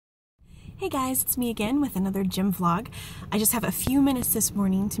Hey guys, it's me again with another gym vlog. I just have a few minutes this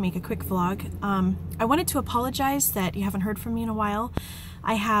morning to make a quick vlog. I wanted to apologize that you haven't heard from me in a while.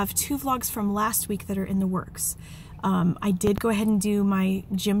 I have 2 vlogs from last week that are in the works. I did go ahead and do my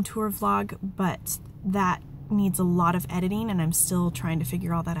gym tour vlog, but that needs a lot of editing and I'm still trying to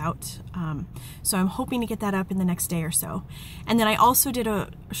figure all that out. So I'm hoping to get that up in the next day or so. And then I also did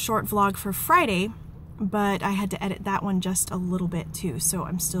a short vlog for Friday, but I had to edit that one just a little bit too, so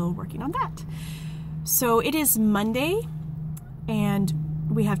I'm still working on that. So it is Monday, and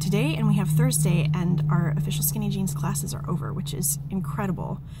we have today and we have Thursday, and our official Skinny Jeans classes are over, which is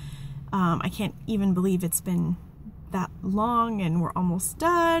incredible. I can't even believe it's been that long and we're almost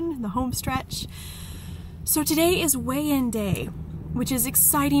done, the home stretch. So today is weigh-in day, which is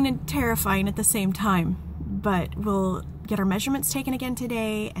exciting and terrifying at the same time, but we'll get our measurements taken again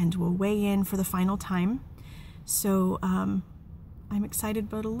today and we'll weigh in for the final time. So I'm excited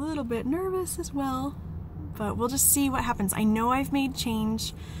but a little bit nervous as well, but we'll just see what happens. I know I've made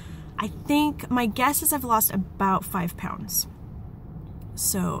change. I think my guess is I've lost about 5 pounds.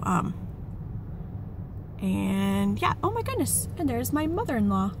 So and yeah, oh my goodness, and there's my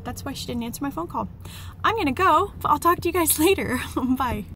mother-in-law. That's why she didn't answer my phone call. I'm gonna go, but I'll talk to you guys later. Bye.